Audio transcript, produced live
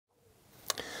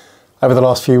Over the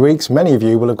last few weeks, many of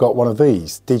you will have got one of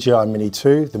these, DJI Mini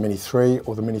 2, the Mini 3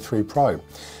 or the Mini 3 Pro.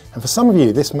 And for some of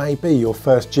you, this may be your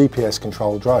first GPS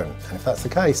controlled drone. And if that's the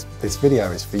case, this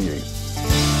video is for you.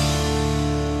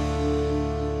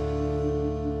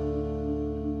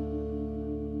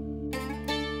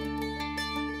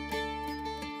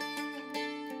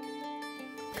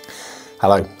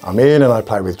 Hello, I'm Ian and I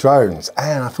play with drones,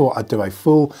 and I thought I'd do a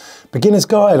full beginner's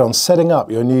guide on setting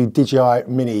up your new DJI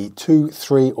Mini 2,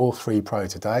 3 or 3 Pro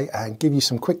today and give you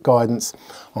some quick guidance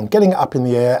on getting it up in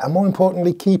the air and more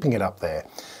importantly keeping it up there.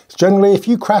 So generally if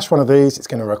you crash one of these it's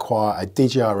going to require a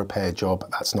DJI repair job.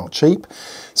 That's not cheap,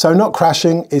 so not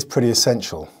crashing is pretty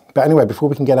essential. But anyway, before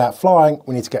we can get out flying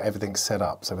we need to get everything set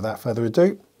up. So without further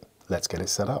ado, let's get it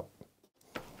set up.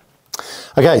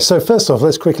 Okay, so first off,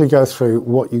 let's quickly go through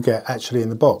what you get actually in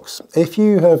the box. If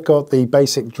you have got the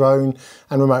basic drone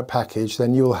and remote package,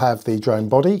 then you'll have the drone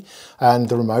body and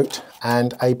the remote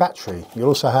and a battery. You'll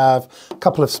also have a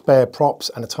couple of spare props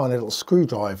and a tiny little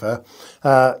screwdriver,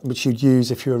 which you'd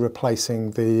use if you were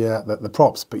replacing the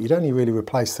props, but you'd only really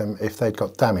replace them if they'd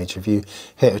got damage, if you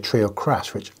hit a tree or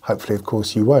crash, which hopefully, of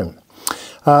course, you won't.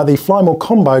 The Fly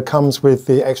combo comes with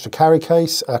the extra carry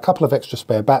case, a couple of extra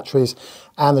spare batteries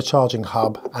and the charging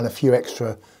hub and a few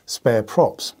extra spare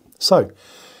props. So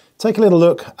take a little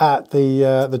look at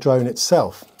the drone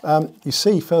itself. You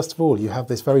see, first of all, you have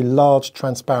this very large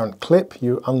transparent clip.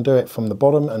 You undo it from the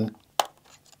bottom and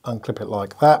unclip it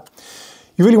like that.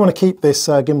 You really want to keep this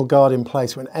gimbal guard in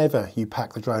place whenever you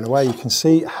pack the drone away. You can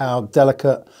see how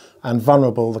delicate and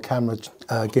vulnerable the camera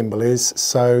gimbal is,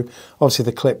 so obviously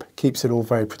the clip keeps it all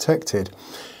very protected.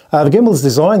 The gimbal is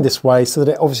designed this way so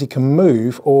that it obviously can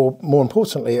move, or more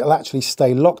importantly, it'll actually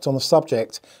stay locked on the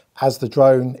subject as the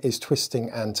drone is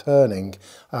twisting and turning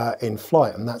in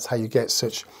flight, and that's how you get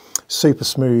such super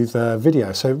smooth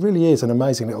video. So it really is an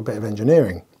amazing little bit of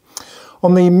engineering.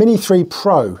 On the Mini 3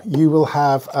 Pro, you will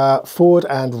have forward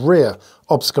and rear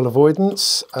obstacle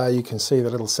avoidance. You can see the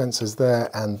little sensors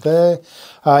there and there.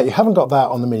 You haven't got that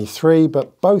on the Mini 3,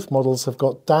 but both models have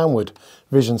got downward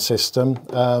vision system.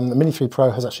 The Mini 3 Pro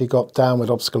has actually got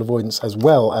downward obstacle avoidance as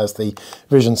well as the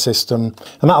vision system,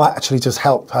 and that'll actually just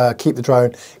help keep the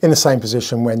drone in the same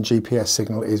position when GPS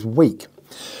signal is weak.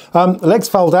 The legs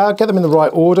fold out, get them in the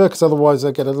right order because otherwise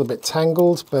they get a little bit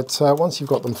tangled, but once you've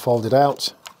got them folded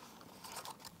out,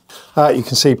 you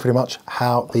can see pretty much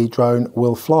how the drone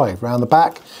will fly. Around the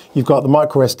back, you've got the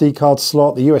micro SD card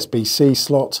slot, the USB-C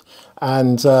slot,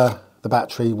 and the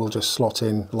battery will just slot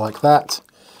in like that.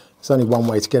 There's only one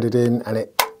way to get it in, and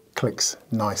it clicks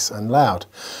nice and loud.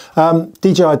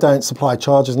 DJI don't supply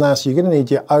chargers now, so you're going to need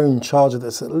your own charger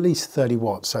that's at least 30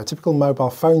 watts. So a typical mobile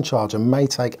phone charger may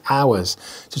take hours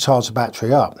to charge the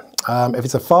battery up. If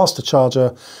it's a faster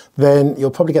charger, then you'll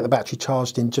probably get the battery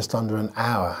charged in just under an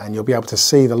hour, and you'll be able to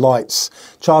see the lights,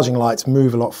 charging lights,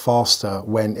 move a lot faster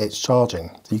when it's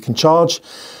charging. So you can charge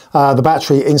the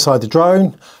battery inside the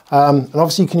drone, and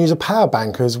obviously you can use a power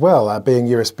bank as well, being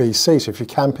USB-C, so if you're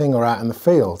camping or out in the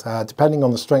field. Depending on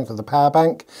the strength of the power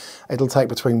bank, it'll take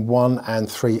between 1 and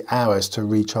 3 hours to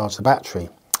recharge the battery.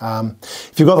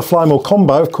 If you've got the Fly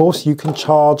combo, of course, you can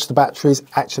charge the batteries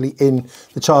actually in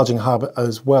the charging hub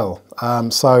as well.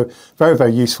 So very,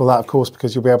 very useful that, of course,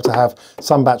 because you'll be able to have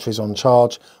some batteries on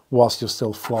charge whilst you're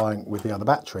still flying with the other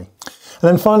battery. And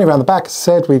then finally around the back, as I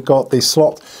said, we've got the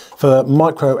slot for the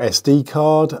micro SD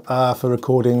card for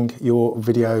recording your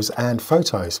videos and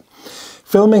photos.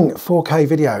 Filming 4K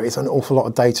video is an awful lot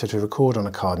of data to record on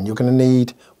a card, and you're going to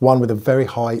need one with a very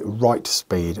high write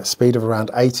speed, a speed of around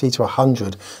 80 to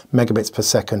 100 megabits per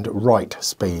second write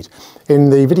speed.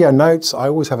 In the video notes, I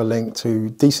always have a link to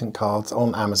decent cards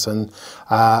on Amazon,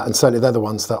 and certainly they're the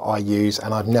ones that I use,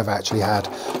 and I've never actually had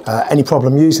any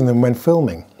problem using them when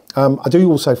filming. I do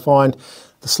also find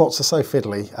the slots are so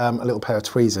fiddly, a little pair of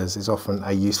tweezers is often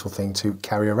a useful thing to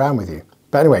carry around with you.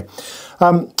 But anyway,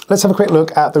 let's have a quick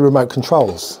look at the remote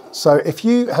controls. So if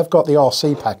you have got the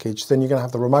RC package, then you're going to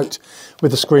have the remote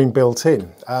with the screen built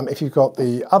in. If you've got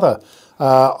the other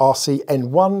RC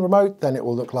N1 remote, then it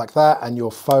will look like that, and your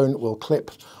phone will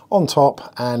clip on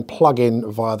top and plug in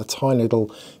via the tiny little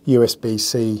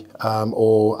USB-C,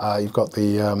 or you've got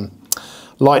the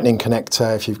lightning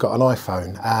connector if you've got an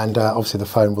iPhone, and obviously the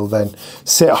phone will then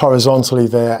sit horizontally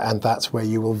there, and that's where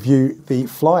you will view the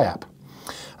Fly app.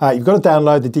 You've got to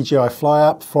download the DJI Fly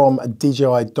app from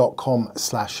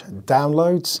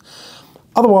dji.com/downloads.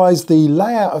 Otherwise, the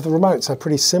layout of the remotes are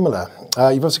pretty similar.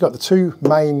 You've also got the two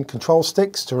main control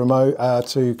sticks to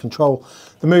control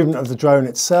the movement of the drone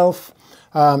itself.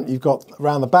 You've got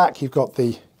around the back, you've got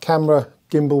the camera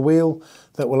gimbal wheel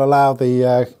that will allow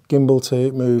the gimbal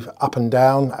to move up and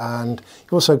down, and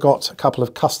you've also got a couple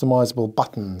of customizable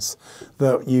buttons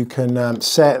that you can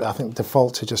set. I think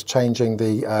default to just changing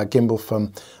the gimbal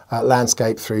from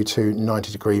landscape through to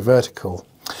 90-degree vertical.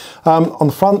 On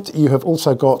the front you have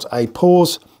also got a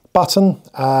pause button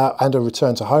and a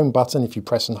return to home button if you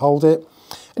press and hold it.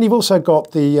 And you've also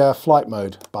got the flight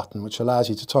mode button, which allows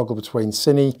you to toggle between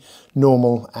cine,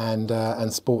 normal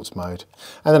and sports mode.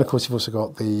 And then of course you've also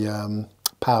got the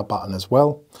power button as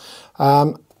well.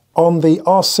 On the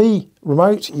RC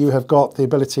remote you have got the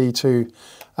ability to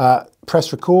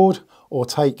press record or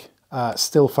take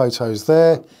still photos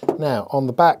there. Now on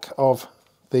the back of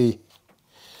the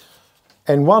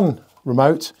N1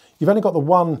 remote you've only got the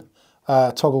one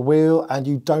toggle wheel, and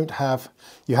you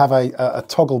have a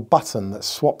toggle button that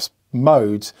swaps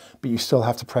modes, but you still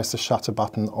have to press the shutter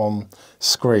button on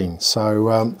screen.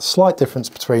 So slight difference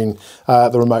between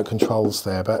the remote controls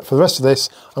there. But for the rest of this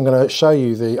I'm going to show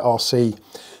you the RC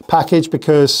package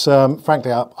because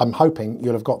frankly I'm hoping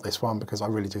you'll have got this one, because I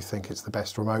really do think it's the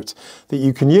best remote that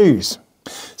you can use.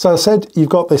 So as I said, you've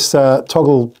got this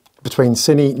toggle between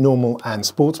cine, normal and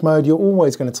sports mode. You're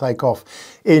always going to take off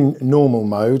in normal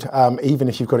mode, even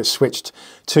if you've got it switched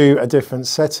to a different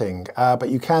setting. But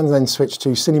you can then switch to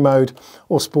cine mode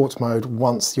or sports mode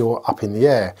once you're up in the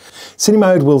air. Cine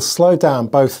mode will slow down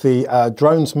both the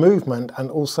drone's movement and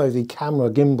also the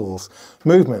camera gimbal's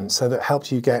movement, so that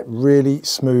helps you get really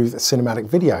smooth cinematic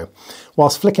video.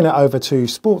 Whilst flicking it over to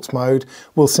sports mode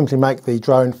will simply make the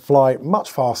drone fly much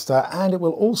faster, and it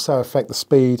will also affect the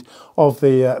speed of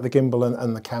the gimbal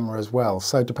and the camera as well.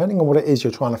 So depending on what it is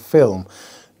you're trying to film,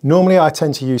 normally I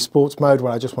tend to use sports mode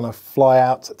when I just want to fly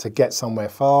out to get somewhere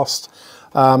fast,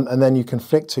 and then you can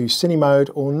flick to cine mode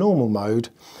or normal mode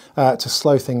to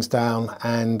slow things down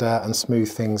and smooth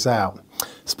things out.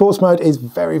 Sports mode is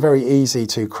very, very easy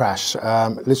to crash.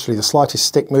 Literally the slightest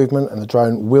stick movement and the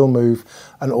drone will move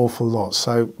an awful lot.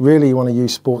 So really you want to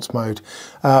use sports mode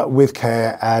with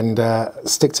care, and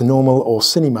stick to normal or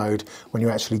cine mode when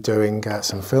you're actually doing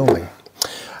some filming.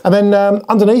 And then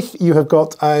underneath you have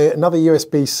got another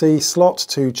USB-C slot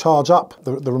to charge up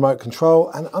the remote control,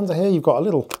 and under here you've got a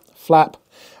little flap,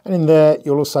 and in there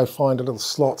you'll also find a little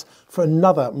slot for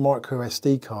another micro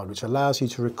SD card, which allows you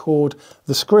to record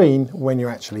the screen when you're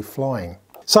actually flying.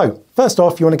 So first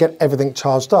off, you want to get everything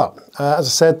charged up. As I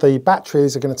said, the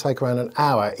batteries are going to take around an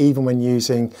hour, even when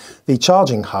using the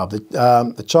charging hub.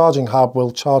 The charging hub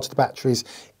will charge the batteries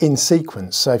in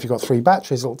sequence. So if you've got 3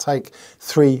 batteries, it'll take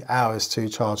 3 hours to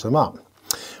charge them up.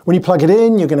 When you plug it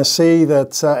in, you're going to see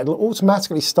that it'll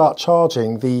automatically start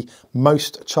charging the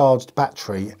most charged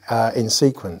battery in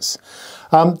sequence.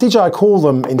 DJI call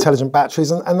them intelligent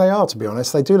batteries, and they are, to be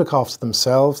honest. They do look after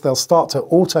themselves. They'll start to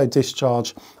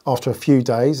auto-discharge after a few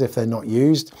days if they're not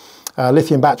used.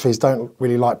 Lithium batteries don't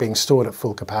really like being stored at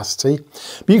full capacity.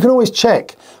 But you can always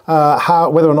check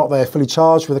whether or not they're fully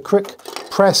charged with a quick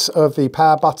press of the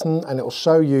power button, and it will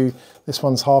show you this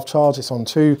one's half charged, it's on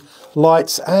 2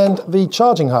 lights, and the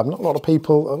charging hub. A lot of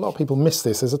people miss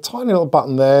this. There's a tiny little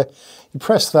button there. You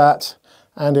press that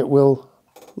and it will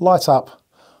light up,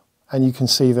 and you can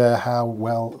see there how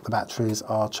well the batteries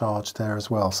are charged there as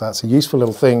well. So that's a useful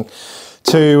little thing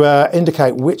to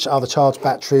indicate which are the charged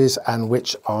batteries and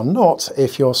which are not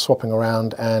if you're swapping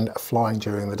around and flying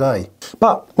during the day.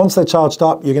 But once they're charged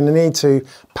up, you're going to need to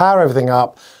power everything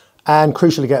up and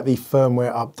crucially get the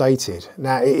firmware updated.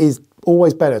 Now it is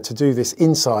always better to do this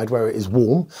inside where it is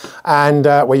warm and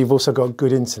where you've also got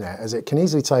good internet, as it can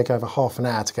easily take over half an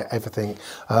hour to get everything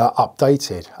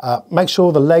updated. Make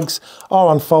sure the legs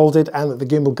are unfolded and that the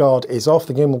gimbal guard is off.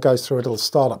 The gimbal goes through a little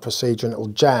startup procedure and it will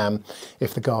jam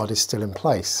if the guard is still in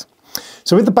place.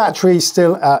 So with the battery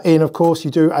still in, of course, you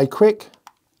do a quick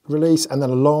release and then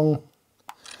a long,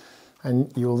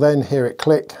 and you'll then hear it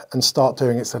click and start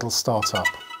doing its little startup.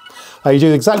 You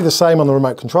do exactly the same on the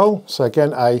remote control. So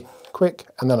again, a quick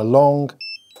and then a long,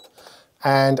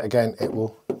 and again it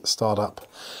will start up,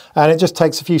 and it just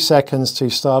takes a few seconds to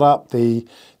start up. The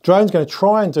drone's going to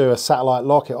try and do a satellite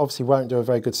lock. It obviously won't do a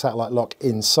very good satellite lock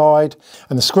inside,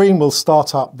 and the screen will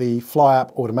start up the Fly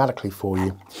app automatically for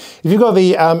you. If you've got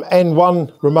the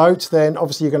N1 remote, then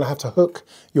obviously you're going to have to hook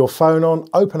your phone on,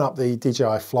 open up the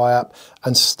DJI Fly app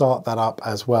and start that up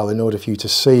as well in order for you to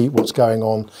see what's going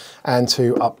on and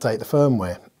to update the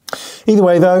firmware. Either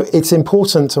way though, it's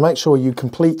important to make sure you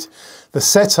complete the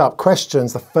setup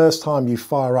questions the first time you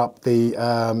fire up the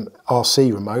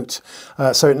RC remote,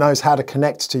 so it knows how to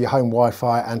connect to your home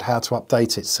Wi-Fi and how to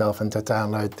update itself and to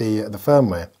download the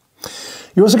firmware.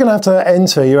 You're also going to have to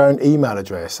enter your own email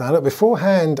address. Now look,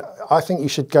 beforehand I think you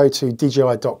should go to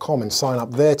DJI.com and sign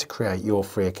up there to create your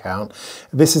free account.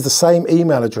 This is the same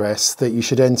email address that you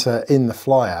should enter in the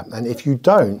Fly app. And if you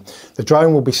don't, the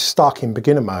drone will be stuck in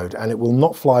beginner mode and it will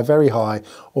not fly very high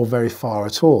or very far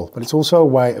at all. But it's also a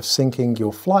way of syncing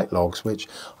your flight logs, which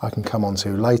I can come on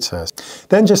to later.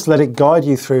 Then just let it guide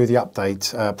you through the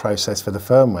update process for the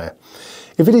firmware.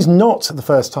 If it is not the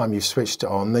first time you've switched it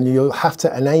on, then you'll have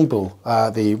to enable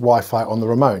the Wi-Fi on the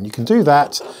remote. You can do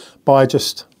that by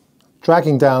just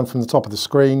dragging down from the top of the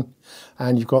screen,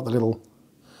 and you've got the little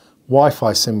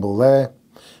Wi-Fi symbol there.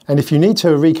 And if you need to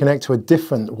reconnect to a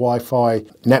different Wi-Fi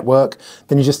network,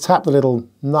 then you just tap the little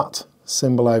nut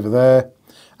symbol over there,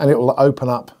 and it will open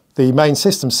up the main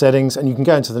system settings, and you can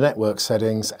go into the network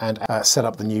settings and set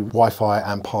up the new Wi-Fi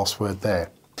and password there.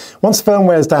 Once the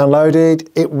firmware is downloaded,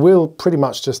 it will pretty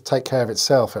much just take care of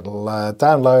itself. It'll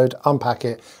download, unpack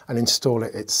it, and install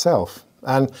it itself.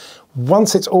 And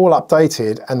once it's all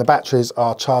updated and the batteries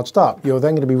are charged up, you're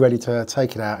then going to be ready to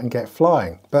take it out and get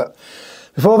flying. But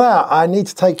before that, I need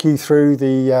to take you through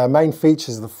the main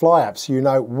features of the Fly app so you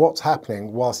know what's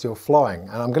happening whilst you're flying.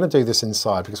 And I'm going to do this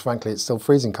inside because frankly it's still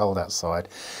freezing cold outside.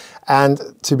 And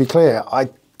to be clear, I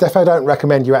definitely don't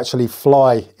recommend you actually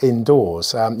fly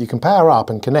indoors. You can power up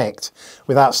and connect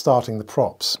without starting the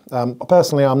props.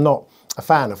 Personally, I'm not a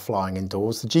fan of flying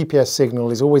indoors. The GPS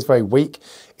signal is always very weak,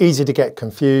 easy to get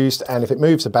confused, and if it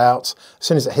moves about, as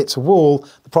soon as it hits a wall,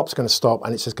 the prop's going to stop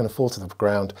and it's just going to fall to the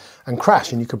ground and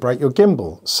crash, and you could break your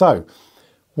gimbal. So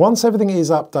once everything is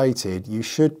updated, you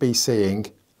should be seeing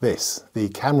this, the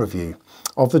camera view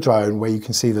of the drone, where you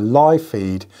can see the live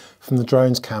feed from the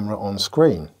drone's camera on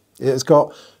screen. It has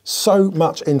got so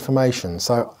much information,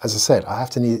 so as I said, I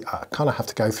kind of have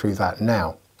to go through that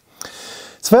now.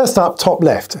 So first up, top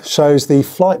left, shows the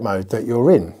flight mode that you're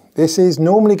in. This is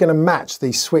normally going to match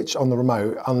the switch on the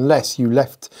remote unless you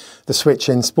left the switch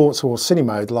in sports or cine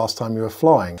mode last time you were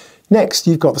flying. Next,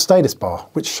 you've got the status bar,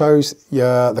 which shows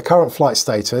the current flight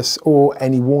status or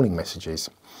any warning messages.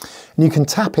 And you can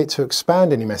tap it to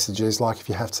expand any messages, like if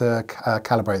you have to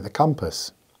calibrate the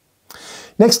compass.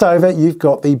 Next over, you've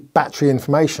got the battery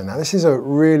information. Now this is a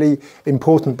really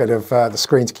important bit of the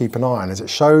screen to keep an eye on, as it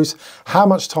shows how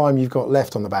much time you've got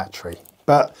left on the battery.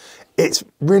 But it's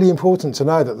really important to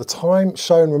know that the time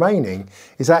shown remaining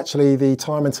is actually the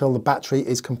time until the battery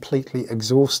is completely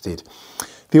exhausted.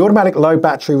 The automatic low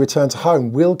battery return to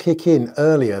home will kick in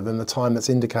earlier than the time that's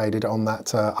indicated on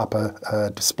that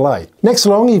upper display. Next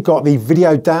along, you've got the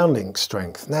video downlink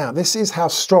strength. Now this is how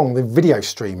strong the video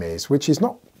stream is, which is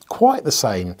not quite the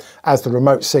same as the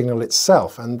remote signal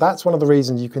itself, and that's one of the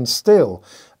reasons you can still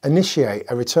initiate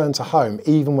a return to home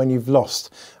even when you've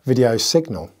lost video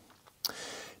signal.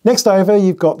 Next over,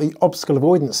 you've got the obstacle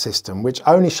avoidance system, which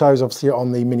only shows obviously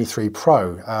on the Mini 3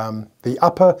 Pro. The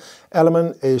upper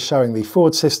element is showing the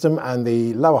forward system, and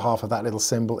the lower half of that little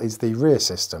symbol is the rear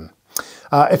system.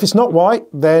 If it's not white,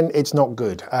 then it's not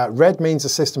good. Red means the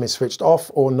system is switched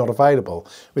off or not available,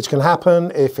 which can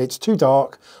happen if it's too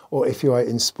dark or if you are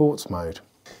in sports mode.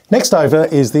 Next over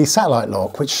is the satellite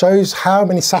lock, which shows how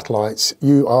many satellites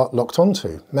you are locked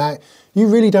onto. Now, you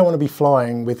really don't want to be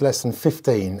flying with less than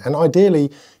 15, and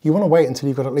ideally you want to wait until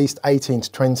you've got at least 18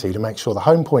 to 20 to make sure the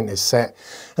home point is set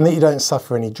and that you don't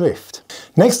suffer any drift.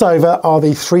 Next over are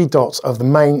the 3 dots of the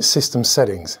main system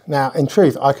settings. Now, in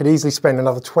truth, I could easily spend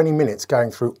another 20 minutes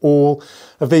going through all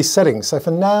of these settings, so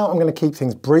for now I'm going to keep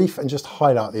things brief and just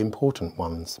highlight the important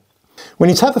ones.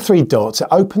 When you tap the 3 dots, it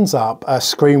opens up a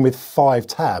screen with 5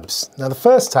 tabs. Now the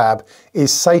first tab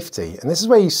is safety, and this is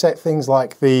where you set things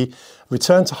like the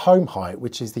return to home height,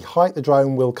 which is the height the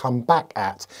drone will come back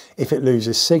at if it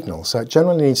loses signal. So it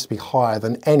generally needs to be higher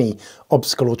than any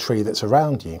obstacle or tree that's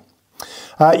around you.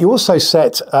 You also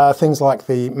set things like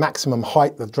the maximum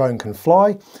height the drone can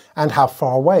fly and how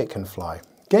far away it can fly.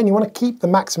 Again, you want to keep the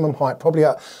maximum height probably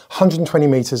at 120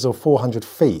 meters or 400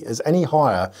 feet, as any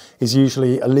higher is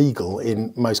usually illegal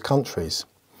in most countries.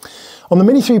 On the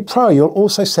Mini 3 Pro, you'll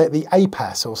also set the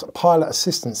APAS, or pilot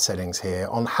assistance settings here,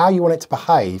 on how you want it to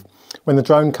behave when the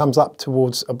drone comes up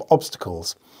towards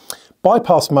obstacles.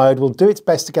 Bypass mode will do its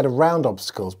best to get around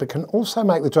obstacles, but can also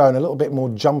make the drone a little bit more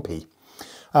jumpy.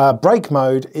 Brake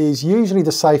mode is usually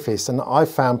the safest, and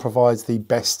I've found provides the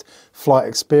best flight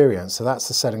experience, so that's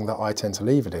the setting that I tend to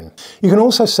leave it in. You can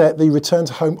also set the return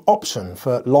to home option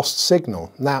for lost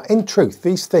signal. Now, in truth,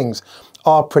 these things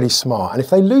are pretty smart, and if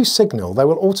they lose signal, they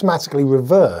will automatically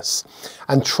reverse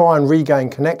and try and regain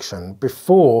connection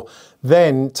before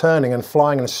then turning and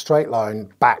flying in a straight line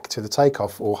back to the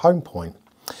takeoff or home point.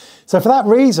 So for that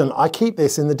reason, I keep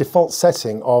this in the default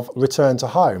setting of return to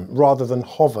home rather than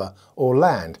hover or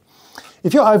land.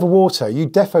 If you're over water, you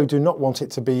defo do not want it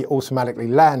to be automatically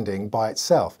landing by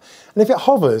itself. And if it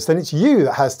hovers, then it's you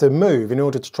that has to move in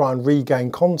order to try and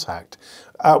regain contact,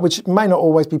 which may not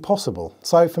always be possible.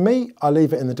 So for me, I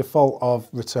leave it in the default of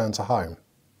return to home.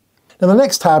 Now the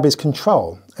next tab is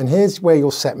control, and here's where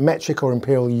you'll set metric or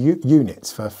imperial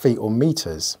units for feet or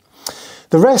meters.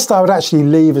 The rest I would actually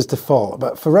leave as default,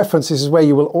 but for reference this is where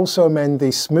you will also amend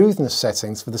the smoothness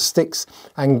settings for the sticks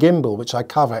and gimbal, which I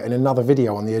cover in another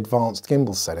video on the advanced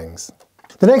gimbal settings.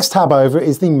 The next tab over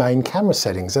is the main camera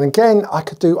settings, and again I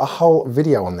could do a whole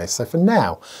video on this, so for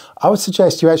now I would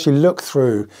suggest you actually look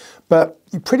through, but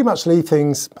you pretty much leave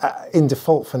things in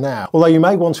default for now, although you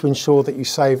may want to ensure that you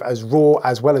save as RAW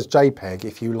as well as JPEG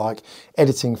if you like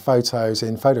editing photos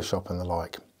in Photoshop and the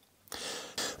like.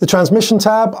 The transmission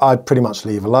tab I'd pretty much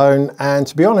leave alone, and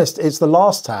to be honest it's the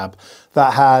last tab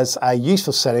that has a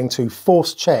useful setting to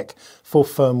force check for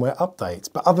firmware updates.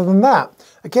 But other than that,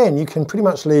 again, you can pretty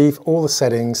much leave all the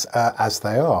settings as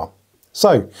they are.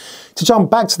 So to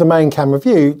jump back to the main camera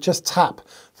view, just tap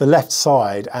the left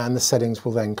side and the settings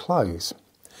will then close.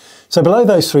 So below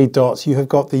those three dots, you have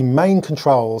got the main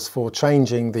controls for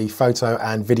changing the photo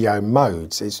and video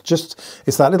modes. It's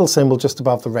that little symbol just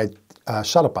above the red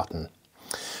shutter button.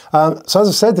 So as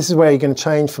I said, this is where you're going to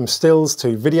change from stills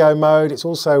to video mode. It's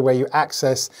also where you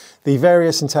access the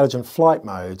various intelligent flight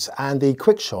modes and the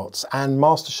quick shots and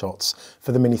master shots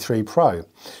for the Mini 3 Pro,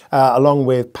 along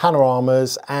with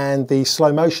panoramas and the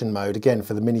slow motion mode, again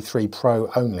for the Mini 3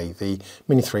 Pro only. The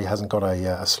Mini 3 hasn't got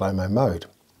a slow-mo mode.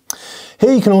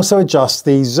 Here you can also adjust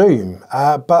the zoom,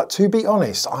 but to be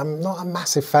honest, I'm not a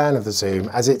massive fan of the zoom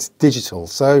as it's digital.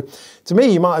 So to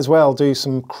me, you might as well do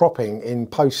some cropping in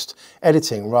post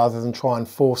editing rather than try and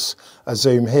force a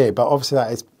zoom here. But obviously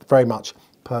that is very much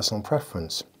personal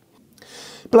preference.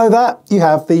 Below that, you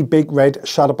have the big red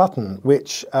shutter button,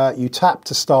 which you tap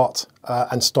to start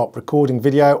and stop recording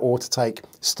video or to take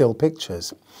still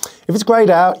pictures. If it's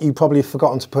grayed out, you've probably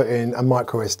forgotten to put in a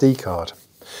micro SD card.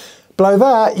 Below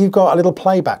that, you've got a little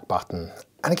playback button.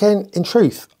 And again, in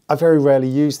truth, I very rarely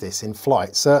use this in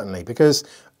flight, certainly, because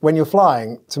when you're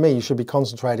flying, to me, you should be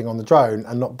concentrating on the drone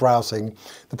and not browsing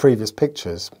the previous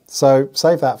pictures. So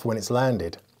save that for when it's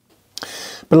landed.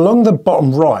 But along the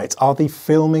bottom right are the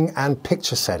filming and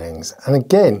picture settings. And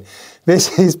again,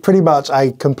 this is pretty much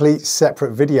a complete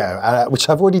separate video, which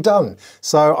I've already done.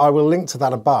 So I will link to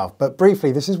that above. But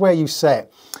briefly, this is where you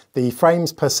set the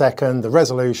frames per second, the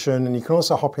resolution, and you can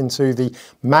also hop into the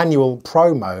manual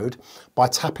pro mode by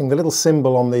tapping the little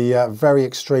symbol on the very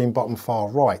extreme bottom far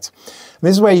right. And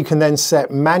this is where you can then set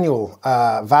manual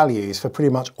values for pretty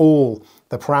much all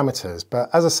the parameters. But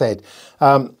as I said,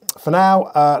 for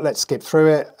now, let's skip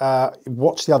through it.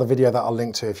 Watch the other video that I'll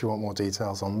link to if you want more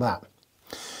details on that.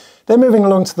 Then moving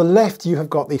along to the left, you have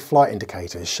got the flight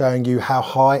indicators showing you how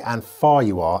high and far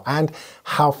you are and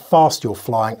how fast you're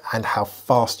flying and how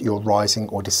fast you're rising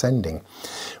or descending.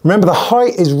 Remember, the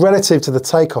height is relative to the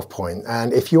takeoff point,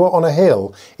 and if you are on a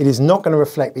hill, it is not going to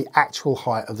reflect the actual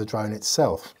height of the drone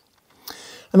itself.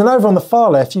 And then over on the far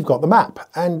left, you've got the map,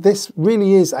 and this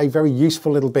really is a very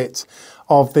useful little bit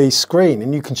of the screen,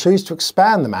 and you can choose to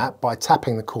expand the map by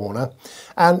tapping the corner.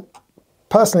 And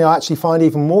personally, I actually find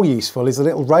even more useful is the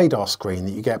little radar screen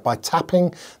that you get by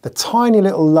tapping the tiny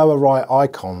little lower right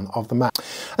icon of the map.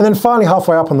 And then finally,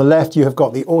 halfway up on the left, you have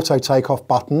got the auto takeoff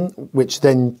button, which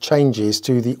then changes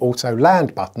to the auto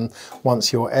land button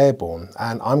once you're airborne.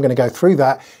 And I'm going to go through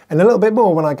that and a little bit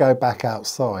more when I go back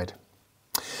outside.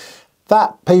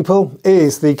 That, people,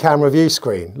 is the camera view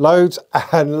screen. Loads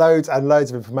and loads and loads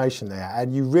of information there.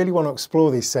 And you really want to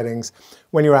explore these settings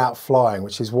when you're out flying,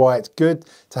 which is why it's good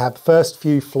to have the first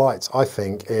few flights, I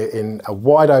think, in a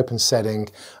wide open setting,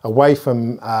 away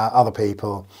from other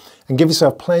people, and give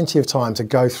yourself plenty of time to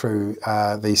go through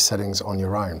these settings on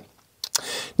your own.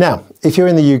 Now, if you're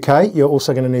in the UK, you're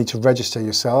also going to need to register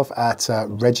yourself at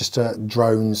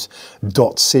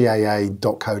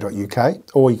registerdrones.caa.co.uk,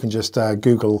 or you can just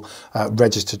Google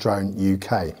Register Drone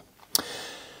UK.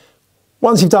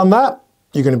 Once you've done that,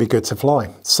 you're going to be good to fly.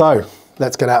 So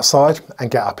let's get outside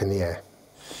and get up in the air.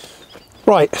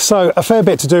 Right, so a fair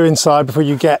bit to do inside before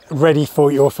you get ready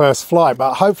for your first flight,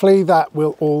 but hopefully that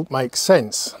will all make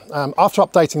sense. After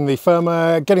updating the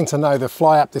firmware, getting to know the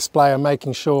Fly App display and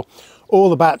making sure all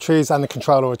the batteries and the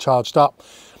controller are charged up,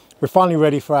 we're finally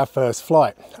ready for our first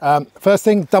flight. First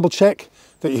thing, double check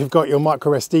that you've got your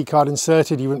micro SD card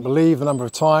inserted. You wouldn't believe the number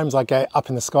of times I get up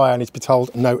in the sky only to be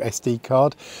told no SD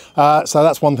card. So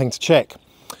that's one thing to check.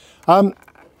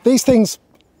 These things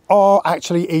are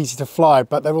actually easy to fly,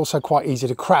 but they're also quite easy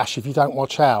to crash if you don't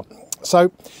watch out.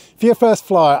 So for your first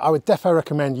fly, I would definitely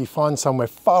recommend you find somewhere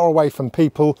far away from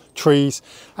people, trees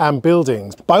and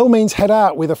buildings. By all means head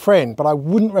out with a friend, but I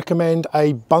wouldn't recommend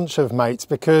a bunch of mates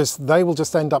because they will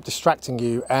just end up distracting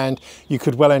you and you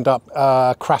could well end up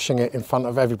crashing it in front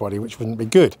of everybody, which wouldn't be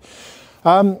good.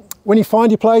 When you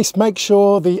find your place, make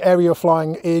sure the area you're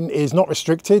flying in is not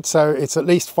restricted, so it's at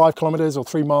least 5 kilometers or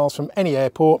 3 miles from any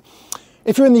airport.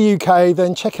 If you're in the UK,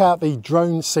 then check out the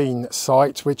Drone Scene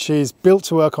site, which is built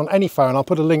to work on any phone. I'll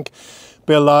put a link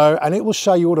below and it will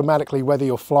show you automatically whether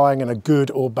you're flying in a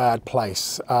good or bad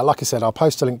place. Like I said, I'll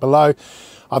post a link below.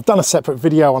 I've done a separate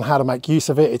video on how to make use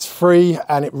of it. It's free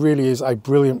and it really is a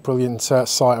brilliant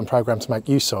site and program to make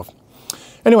use of.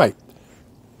 Anyway,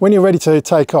 when you're ready to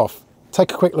take off,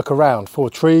 take a quick look around for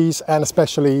trees and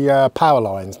especially power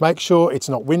lines. Make sure it's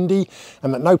not windy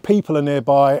and that no people are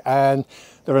nearby and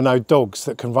there are no dogs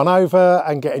that can run over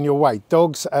and get in your way.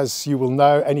 Dogs, as you will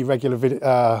know, any regular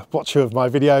watcher of my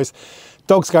videos,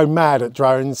 dogs go mad at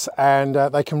drones and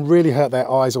they can really hurt their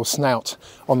eyes or snout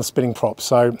on the spinning prop,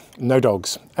 so no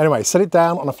dogs. Anyway, set it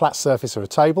down on a flat surface or a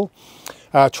table.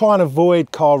 Try and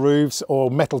avoid car roofs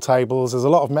or metal tables, as a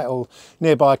lot of metal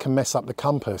nearby can mess up the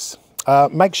compass.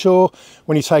 Make sure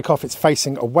when you take off it's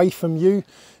facing away from you,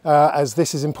 as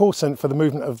this is important for the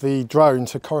movement of the drone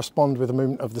to correspond with the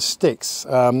movement of the sticks.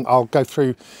 I'll go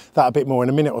through that a bit more in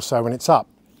a minute or so when it's up.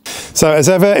 So as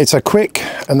ever, it's a quick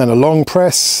and then a long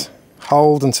press,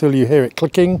 hold until you hear it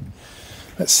clicking.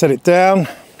 Let's set it down.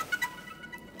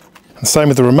 And same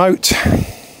with the remote.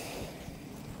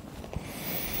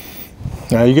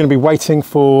 Now you're going to be waiting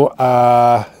for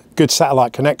good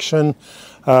satellite connection.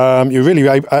 You're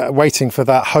really waiting for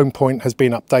that home point has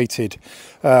been updated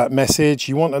message.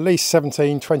 You want at least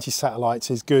 17, 20 satellites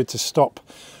is good to stop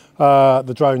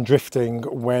the drone drifting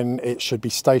when it should be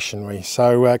stationary.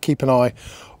 So keep an eye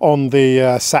on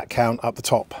the sat count up the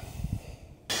top.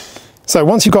 So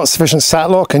once you've got sufficient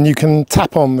sat lock, and you can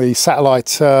tap on the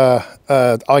satellite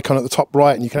icon at the top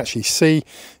right and you can actually see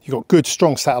you've got good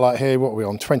strong satellite here. What are we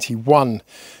on? 21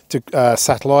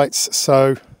 satellites. So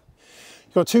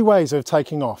you've got 2 ways of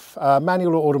taking off,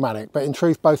 manual or automatic, but in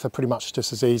truth both are pretty much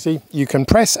just as easy. You can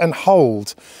press and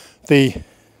hold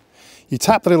you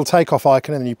tap the little takeoff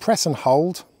icon and then you press and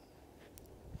hold.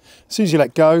 As soon as you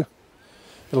let go,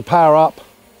 it'll power up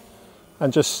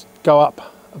and just go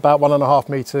up about 1.5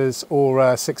 meters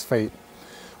or 6 feet.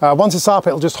 Once it's up,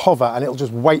 it'll just hover and it'll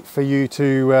just wait for you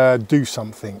to do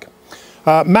something.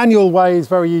 Manual way is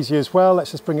very easy as well.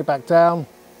 Let's just bring it back down.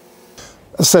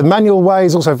 As I said, manual way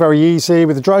is also very easy.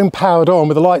 With the drone powered on,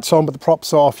 with the lights on, but the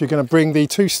props off, you're going to bring the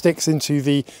 2 sticks into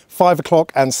the 5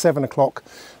 o'clock and 7 o'clock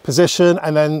position,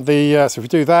 and then so if you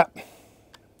do that,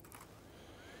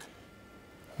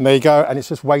 and there you go, and it's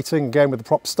just waiting again with the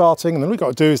prop starting, and then all you've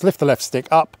got to do is lift the left stick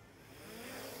up,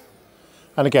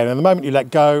 and again, and the moment you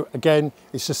let go, again,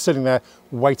 it's just sitting there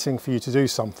waiting for you to do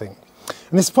something.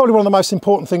 And this is probably one of the most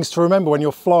important things to remember when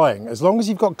you're flying. As long as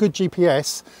you've got good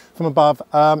GPS from above,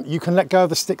 you can let go of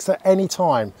the sticks at any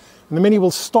time. And the Mini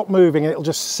will stop moving and it'll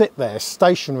just sit there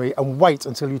stationary and wait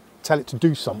until you tell it to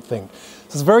do something. So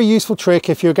it's a very useful trick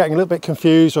if you're getting a little bit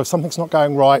confused or if something's not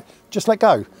going right, just let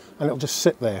go and it'll just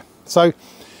sit there. So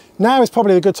now is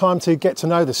probably a good time to get to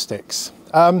know the sticks.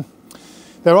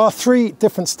 There are 3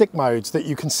 different stick modes that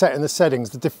you can set in the settings.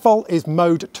 The default is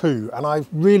mode 2, and I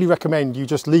really recommend you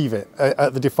just leave it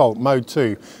at the default, mode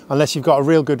 2, unless you've got a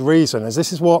real good reason, as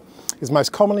this is what is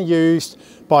most commonly used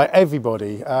by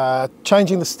everybody.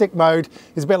 Changing the stick mode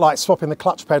is a bit like swapping the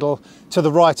clutch pedal to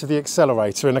the right of the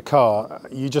accelerator in a car.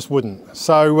 You just wouldn't.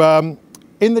 So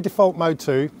in the default mode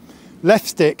 2, left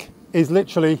stick is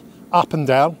literally up and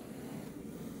down.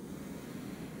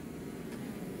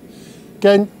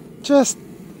 Again, just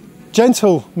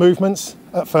gentle movements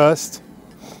at first,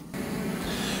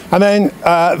 and then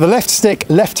the left stick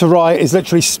left to right is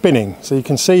literally spinning, so you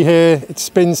can see here it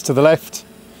spins to the left,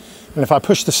 and if I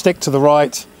push the stick to the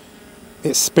right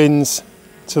it spins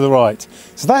to the right.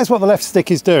 So that is what the left stick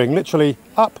is doing, literally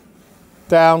up,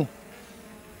 down,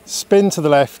 spin to the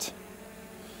left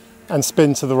and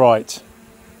spin to the right.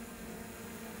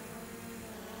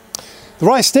 The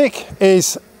right stick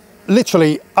is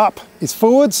literally up is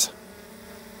forwards,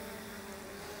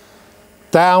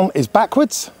 down is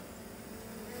backwards,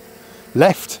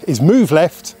 left is move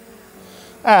left,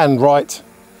 and right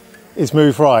is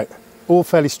move right. All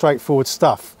fairly straightforward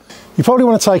stuff. You probably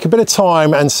want to take a bit of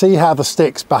time and see how the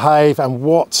sticks behave and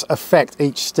what effect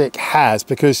each stick has,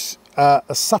 because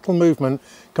a subtle movement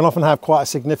can often have quite a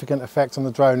significant effect on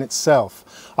the drone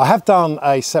itself. I have done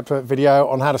a separate video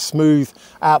on how to smooth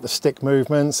out the stick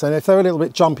movements, and if they're a little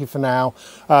bit jumpy for now,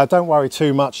 don't worry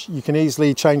too much. You can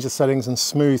easily change the settings and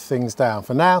smooth things down.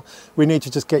 For now, we need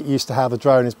to just get used to how the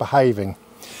drone is behaving.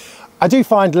 I do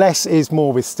find less is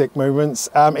more with stick movements.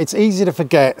 It's easy to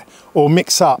forget or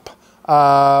mix up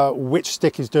which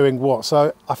stick is doing what.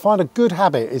 So I find a good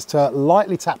habit is to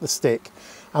lightly tap the stick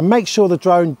and make sure the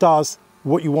drone does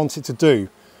what you want it to do.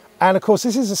 And of course,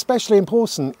 this is especially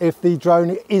important if the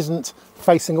drone isn't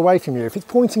facing away from you. If it's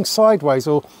pointing sideways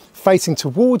or facing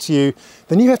towards you,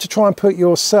 then you have to try and put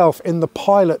yourself in the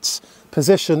pilot's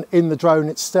position in the drone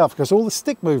itself, because all the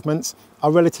stick movements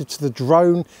are relative to the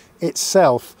drone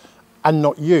itself and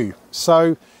not you.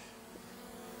 So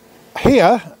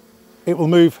here, it will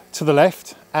move to the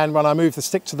left, and when I move the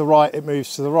stick to the right, it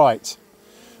moves to the right.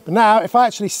 But now, if I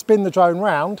actually spin the drone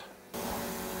round,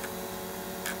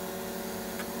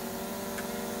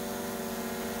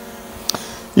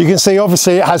 you can see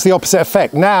obviously it has the opposite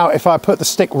effect. Now, if I put the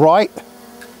stick right,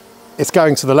 it's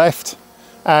going to the left,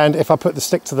 and if I put the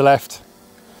stick to the left,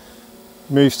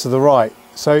 it moves to the right.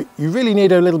 So you really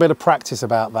need a little bit of practice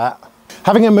about that.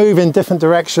 Having it move in different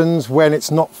directions when it's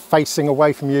not facing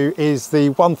away from you is the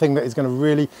one thing that is going to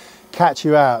really catch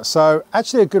you out. So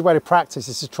actually a good way to practice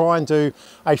is to try and do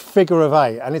a figure of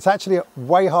 8, and it's actually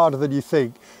way harder than you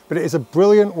think, but it is a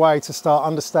brilliant way to start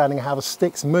understanding how the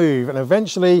sticks move, and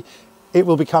eventually it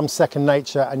will become second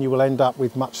nature and you will end up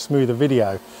with much smoother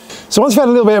video. So once you've had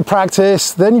a little bit of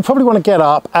practice, then you probably want to get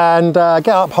up and get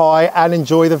up high and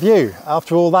enjoy the view.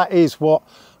 After all, that is what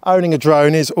owning a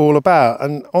drone is all about.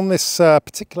 And on this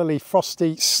particularly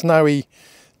frosty, snowy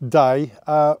day,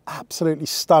 absolutely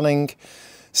stunning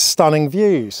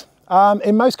views.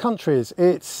 In most countries,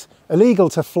 it's illegal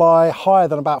to fly higher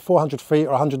than about 400 feet or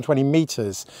 120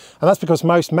 meters. And that's because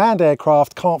most manned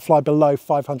aircraft can't fly below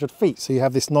 500 feet. So you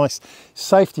have this nice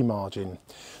safety margin.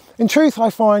 In truth, I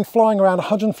find flying around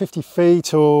 150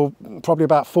 feet or probably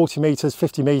about 40 meters,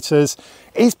 50 meters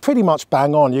is pretty much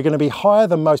bang on. You're going to be higher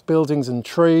than most buildings and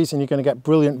trees, and you're going to get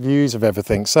brilliant views of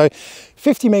everything. So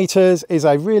 50 meters is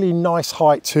a really nice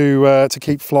height to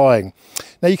keep flying.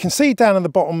 Now you can see down in the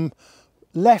bottom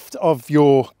left of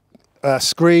your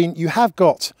screen, you have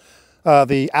got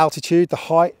the altitude, the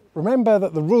height. Remember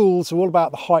that the rules are all about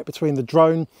the height between the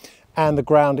drone and the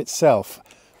ground itself,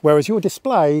 whereas your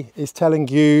display is telling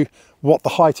you what the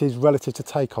height is relative to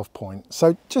takeoff point.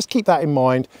 So just keep that in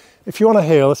mind. If you're on a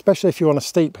hill, especially if you're on a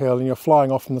steep hill and you're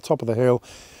flying off from the top of the hill,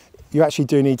 you actually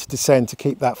do need to descend to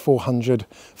keep that 400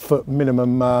 foot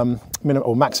minimum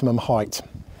or maximum height.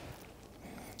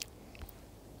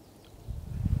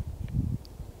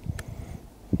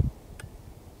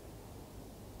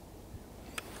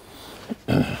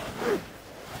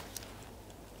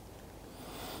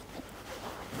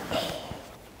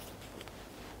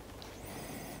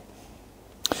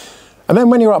 And then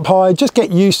when you're up high, just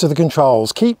get used to the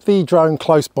controls. Keep the drone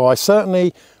close by,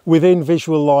 certainly within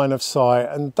visual line of sight,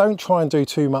 and don't try and do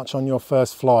too much on your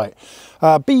first flight.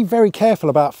 Be very careful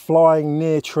about flying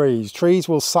near trees. Trees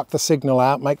will suck the signal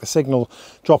out, make the signal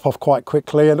drop off quite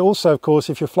quickly. And also, of course,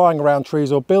 if you're flying around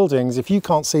trees or buildings, if you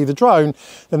can't see the drone,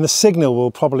 then the signal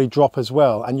will probably drop as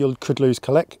well, and you could lose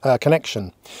connection.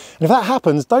 And if that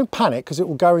happens, don't panic, because it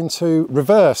will go into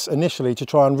reverse initially to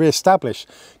try and re-establish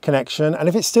connection. And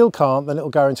if it still can't, then it will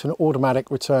go into an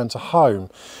automatic return to home.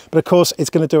 But of course,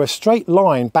 it's going to do a straight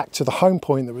line back to the home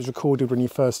point that was recorded when you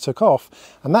first took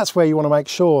off. And that's where you want to make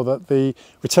sure that the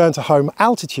return to home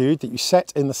altitude that you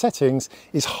set in the settings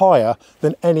is higher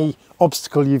than any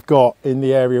obstacle you've got in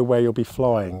the area where you'll be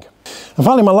flying. And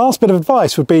finally, my last bit of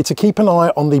advice would be to keep an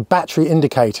eye on the battery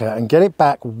indicator and get it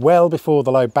back well before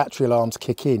the low battery alarms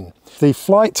kick in. The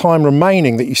flight time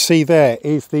remaining that you see there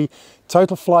is the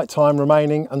total flight time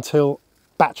remaining until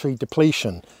battery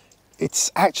depletion.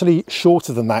 It's actually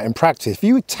shorter than that in practice. If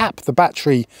you tap the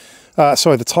battery,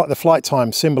 the flight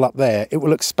time symbol up there, it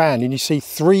will expand and you see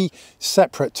 3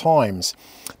 separate times.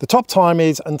 The top time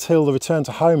is until the return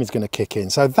to home is going to kick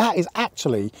in. So that is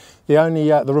actually the only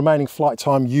the remaining flight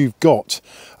time you've got.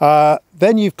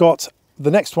 Then you've got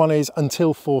the next one is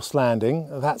until forced landing.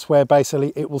 That's where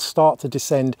basically it will start to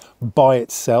descend by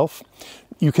itself.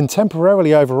 You can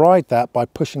temporarily override that by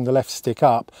pushing the left stick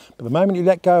up, but the moment you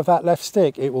let go of that left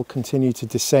stick, it will continue to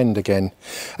descend again.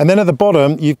 And then at the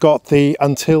bottom, you've got the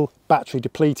until battery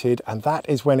depleted, and that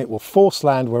is when it will force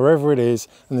land wherever it is,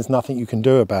 and there's nothing you can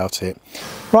do about it.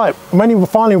 Right, when you're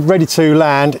finally ready to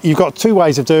land, you've got 2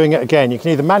 ways of doing it. Again, you can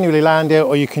either manually land it,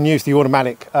 or you can use the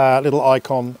automatic little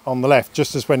icon on the left,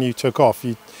 just as when you took off.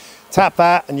 You tap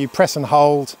that and you press and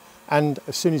hold, and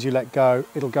as soon as you let go,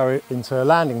 it'll go into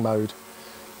landing mode.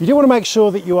 You do want to make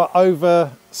sure that you are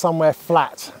over somewhere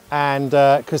flat, and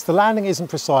because the landing isn't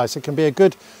precise, it can be a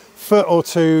good foot or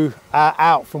two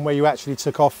out from where you actually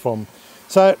took off from.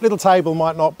 So little table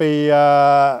might not be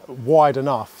wide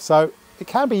enough. So it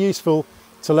can be useful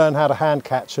to learn how to hand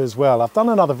catch as well. I've done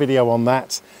another video on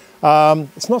that.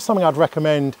 It's not something I'd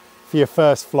recommend for your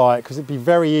first flight because it'd be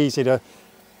very easy to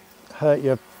hurt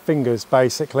your fingers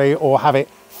basically, or have it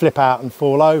flip out and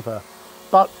fall over.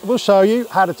 But we'll show you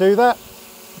how to do that.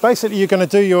 Basically, you're going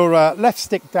to do your left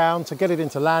stick down to get it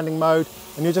into landing mode,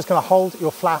 and you're just going to hold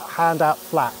your hand out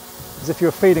flat, as if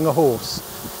you're feeding a horse.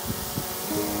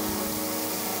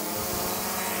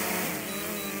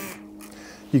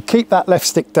 You keep that left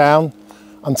stick down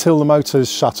until the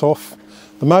motor's shut off.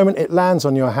 The moment it lands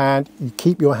on your hand, you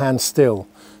keep your hand still.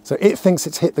 So it thinks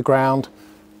it's hit the ground.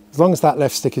 As long as that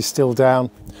left stick is still down,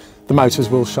 the motors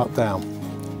will shut down.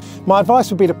 My advice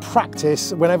would be to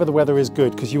practice whenever the weather is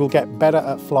good, because you will get better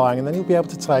at flying and then you'll be able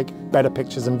to take better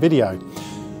pictures and video.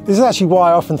 This is actually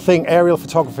why I often think aerial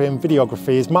photography and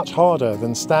videography is much harder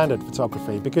than standard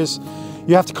photography, because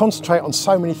you have to concentrate on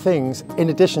so many things in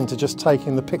addition to just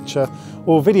taking the picture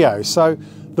or video. So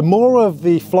the more of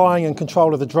the flying and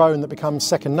control of the drone that becomes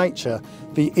second nature,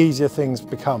 the easier things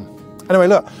become. Anyway,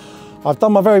 look, I've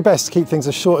done my very best to keep things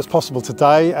as short as possible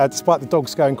today, despite the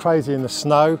dogs going crazy in the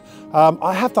snow.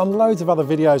 I have done loads of other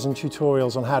videos and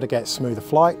tutorials on how to get smoother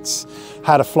flights,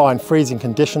 how to fly in freezing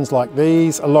conditions like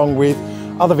these, along with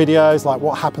other videos like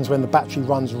what happens when the battery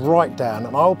runs right down,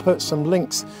 and I'll put some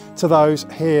links to those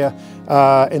here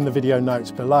in the video notes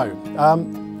below.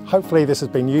 Hopefully this has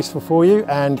been useful for you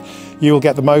and you'll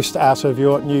get the most out of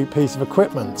your new piece of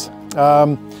equipment.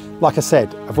 Like I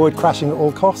said, avoid crashing at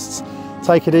all costs.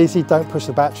 Take it easy, don't push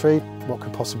the battery. What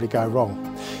could possibly go wrong?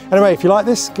 Anyway, if you like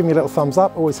this, give me a little thumbs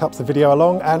up, always helps the video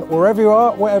along, and wherever you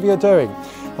are, whatever you're doing.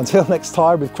 Until next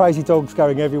time, with crazy dogs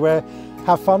going everywhere,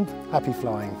 have fun, happy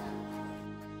flying.